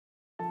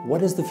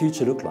What does the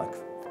future look like?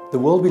 The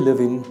world we live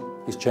in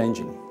is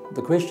changing.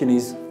 The question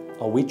is,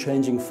 are we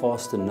changing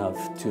fast enough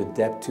to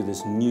adapt to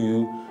this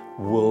new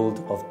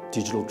world of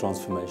digital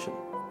transformation?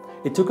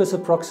 It took us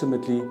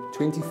approximately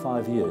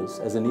 25 years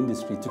as an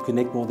industry to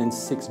connect more than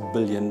 6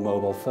 billion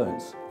mobile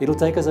phones. It'll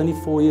take us only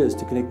 4 years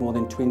to connect more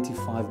than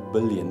 25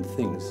 billion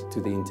things to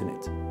the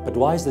internet. But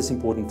why is this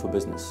important for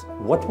business?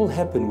 What will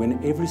happen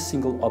when every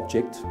single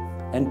object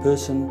and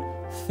person,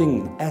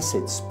 thing,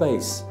 asset,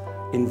 space,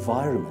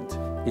 environment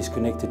is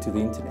connected to the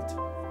internet?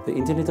 The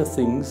Internet of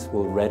Things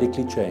will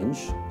radically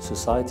change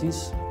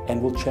societies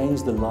and will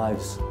change the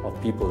lives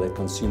of people that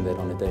consume that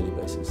on a daily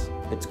basis.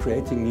 It's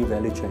creating new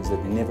value chains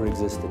that never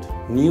existed,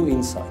 new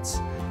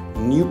insights,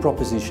 new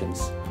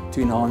propositions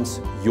to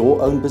enhance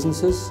your own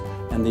businesses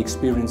and the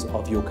experience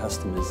of your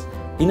customers.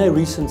 In a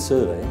recent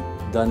survey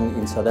done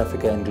in South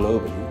Africa and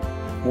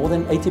globally, more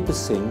than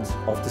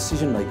 80% of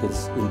decision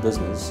makers in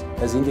business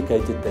has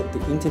indicated that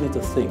the Internet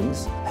of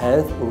Things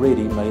have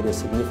already made a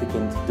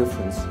significant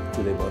difference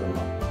to their bottom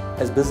line.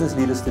 As business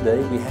leaders today,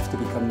 we have to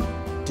become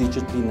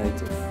digitally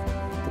native.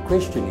 The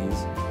question is,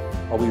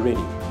 are we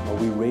ready? Are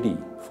we ready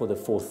for the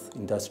fourth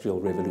industrial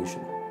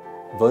revolution?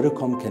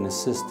 Vodacom can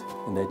assist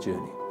in that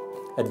journey.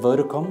 At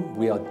Vodacom,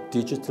 we are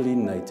digitally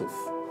native.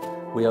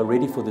 We are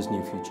ready for this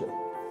new future.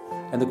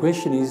 And the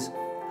question is,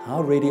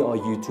 how ready are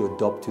you to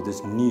adopt to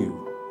this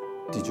new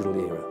digital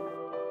era?